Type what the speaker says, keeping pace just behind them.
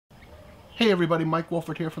Hey everybody, Mike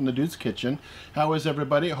Wolford here from the Dude's Kitchen. How is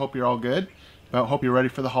everybody? I hope you're all good. I hope you're ready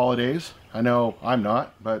for the holidays. I know I'm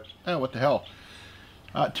not, but what the hell.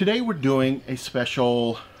 Today we're doing a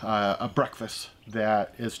special a breakfast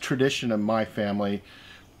that is tradition in my family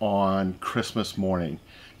on Christmas morning,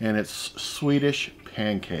 and it's Swedish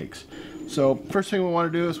pancakes. So first thing we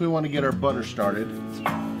want to do is we want to get our butter started.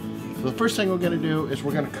 So the first thing we're going to do is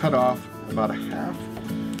we're going to cut off about a half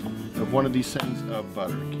of one of these things of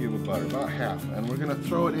butter, a cube of butter, about half, and we're going to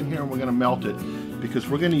throw it in here and we're going to melt it because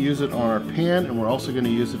we're going to use it on our pan and we're also going to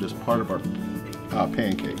use it as part of our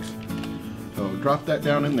pancakes. So drop that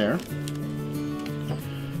down in there.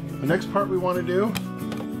 The next part we want to do,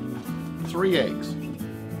 3 eggs.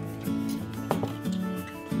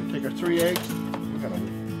 We take our 3 eggs, we're going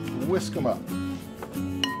to whisk them up.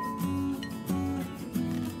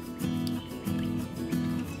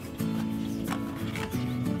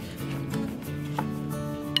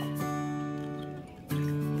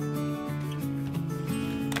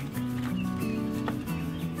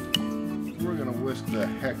 We're going to whisk the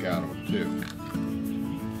heck out of them too.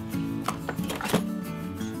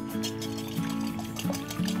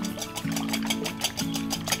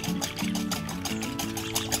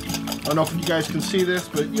 I don't know if you guys can see this,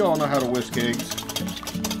 but you all know how to whisk eggs.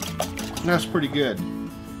 And that's pretty good.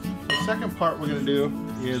 The second part we're going to do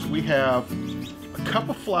is we have a cup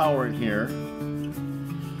of flour in here,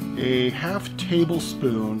 a ½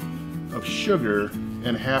 tablespoon of sugar,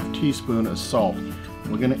 and a ½ teaspoon of salt.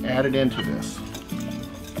 We're going to add it into this.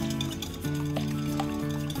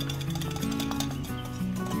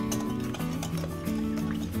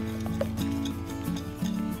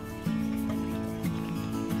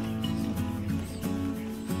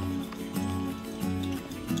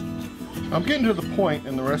 I'm getting to the point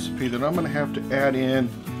in the recipe that I'm going to have to add in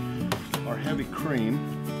our heavy cream.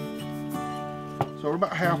 So we're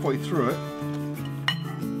about halfway through it.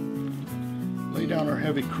 Lay down our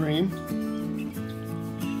heavy cream.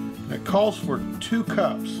 It calls for 2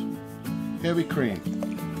 cups heavy cream.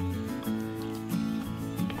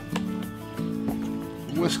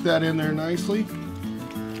 Whisk that in there nicely.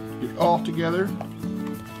 Get it all together.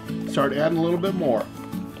 Start adding a little bit more.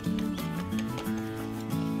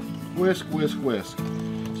 Whisk, whisk, whisk.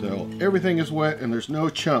 So everything is wet and there's no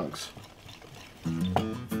chunks.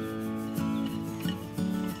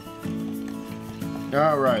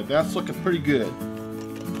 Alright, that's looking pretty good.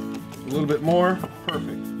 A little bit more.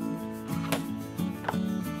 Perfect.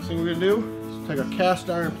 Next thing we're going to do is take our cast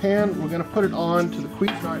iron pan. We're going to put it on to the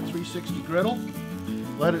Cuisinart 360 griddle.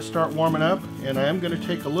 Let it start warming up, and I am going to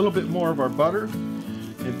take a little bit more of our butter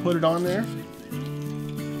and put it on there.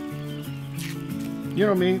 You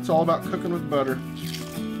know me, it's all about cooking with butter.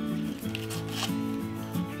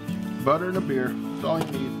 Butter and a beer, that's all you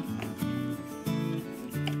need.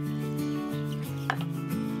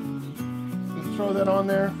 Just throw that on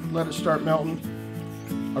there, let it start melting.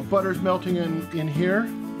 Our butter's melting in here.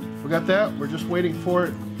 We got that, we're just waiting for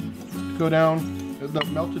it to go down, the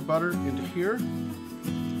melted butter into here.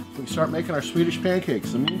 We can start making our Swedish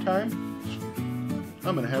pancakes. In the meantime,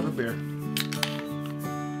 I'm gonna have a beer.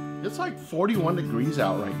 It's like 41 degrees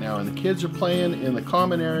out right now, and the kids are playing in the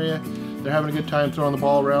common area. They're having a good time throwing the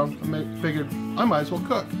ball around. I figured I might as well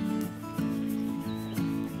cook.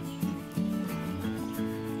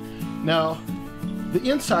 Now, the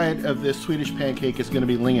inside of this Swedish pancake is going to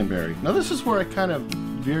be lingonberry. Now, this is where I kind of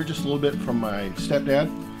veer just a little bit from my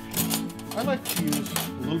stepdad. I like to use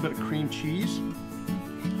a little bit of cream cheese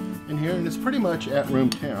in here, and it's pretty much at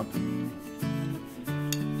room temp.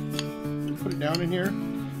 Put it down in here.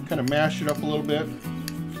 Kind of mash it up a little bit. And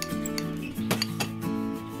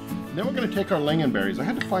then we're going to take our lingonberries. I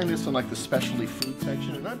had to find this in like the specialty food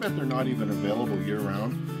section, and I bet they're not even available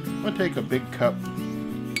year-round. I'm going to take a big cup.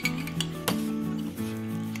 I'm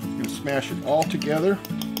going to smash it all together.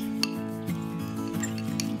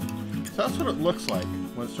 So that's what it looks like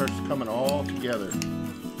when it starts coming all together.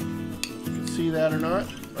 You can see that or not,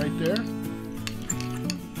 right there.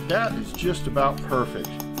 That is just about perfect.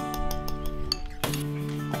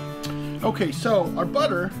 Okay, so our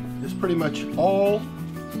butter is pretty much all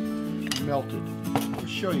melted. I'll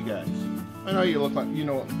show you guys. I know you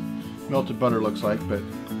know what melted butter looks like, but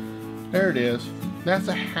there it is. That's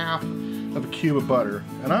a half of a cube of butter,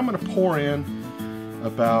 and I'm going to pour in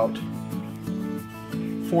about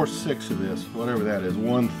 4/6 of this, whatever that is,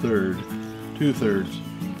 1/3, 2/3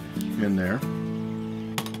 in there.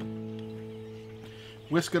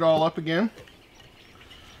 Whisk it all up again.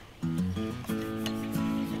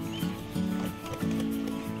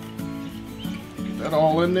 That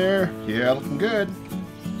all in there. Yeah, looking good.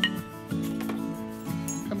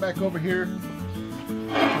 Come back over here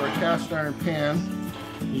to our cast iron pan.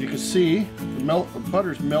 As you can see, the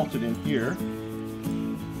butter's melted in here.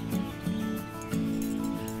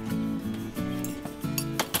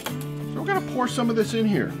 So we're going to pour some of this in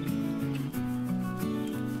here.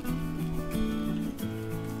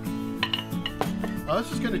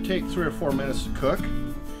 This is going to take 3 or 4 minutes to cook,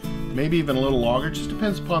 maybe even a little longer. It just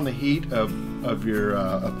depends upon the heat of your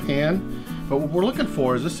pan. But what we're looking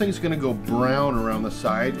for is this thing's going to go brown around the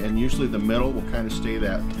side, and usually the middle will kind of stay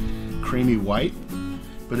that creamy white.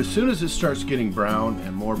 But as soon as it starts getting brown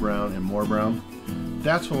and more brown and more brown,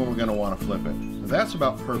 that's when we're going to want to flip it. Now that's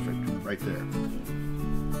about perfect right there.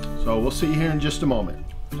 So we'll see you here in just a moment.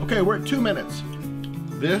 Okay, we're at 2 minutes.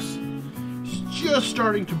 This is just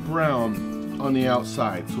starting to brown on the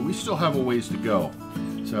outside, so we still have a ways to go.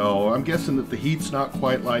 So I'm guessing that the heat's not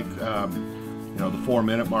quite like you know, the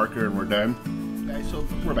 4-minute marker and we're done. Okay, so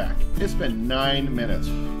we're back. It's been 9 minutes.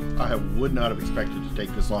 I would not have expected to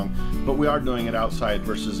take this long, but we are doing it outside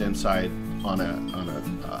versus inside on a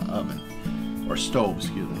oven or stove,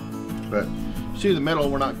 excuse me. But see the middle,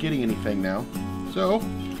 we're not getting anything now. So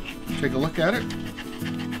take a look at it.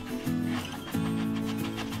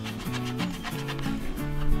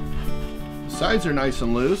 Sides are nice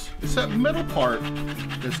and loose. It's that middle part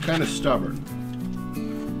that's kind of stubborn.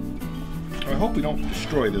 I hope we don't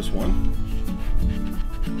destroy this one.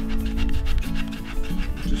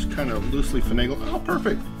 Just kind of loosely finagle. Oh,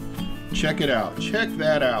 perfect. Check it out. Check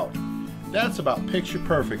that out. That's about picture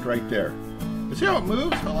perfect right there. You see how it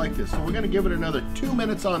moves? I like this. So we're going to give it another 2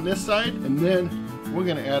 minutes on this side, and then we're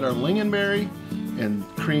going to add our lingonberry and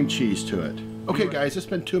cream cheese to it. Okay guys, it's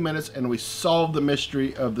been 2 minutes and we solved the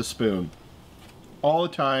mystery of the spoon. All the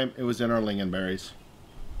time it was in our lingonberries.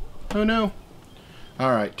 Oh no.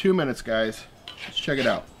 Alright, 2 minutes guys. Let's check it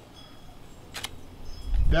out.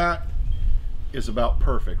 That is about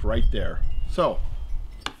perfect right there. So,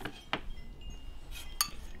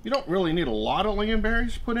 you don't really need a lot of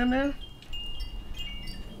lingonberries put in there.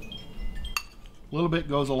 A little bit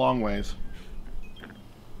goes a long ways.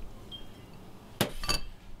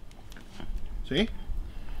 See?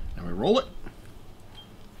 And we roll it.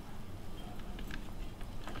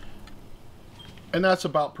 And that's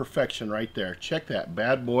about perfection right there. Check that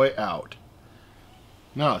bad boy out.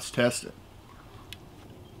 Now let's test it.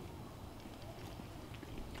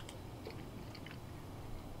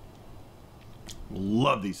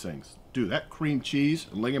 Love these things. Dude, that cream cheese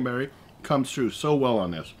and lingonberry comes through so well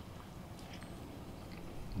on this.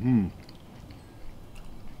 Mmm.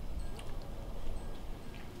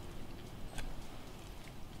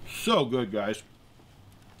 So good, guys.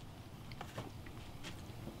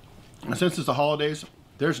 And since it's the holidays,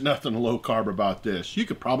 there's nothing low carb about this. You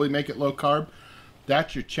could probably make it low carb.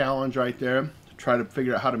 That's your challenge right there. Try to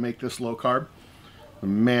figure out how to make this low carb.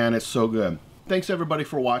 Man, it's so good. Thanks everybody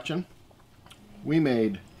for watching. We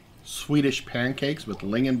made Swedish pancakes with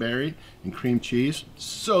lingonberry and cream cheese.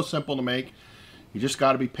 So simple to make. You just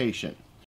got to be patient.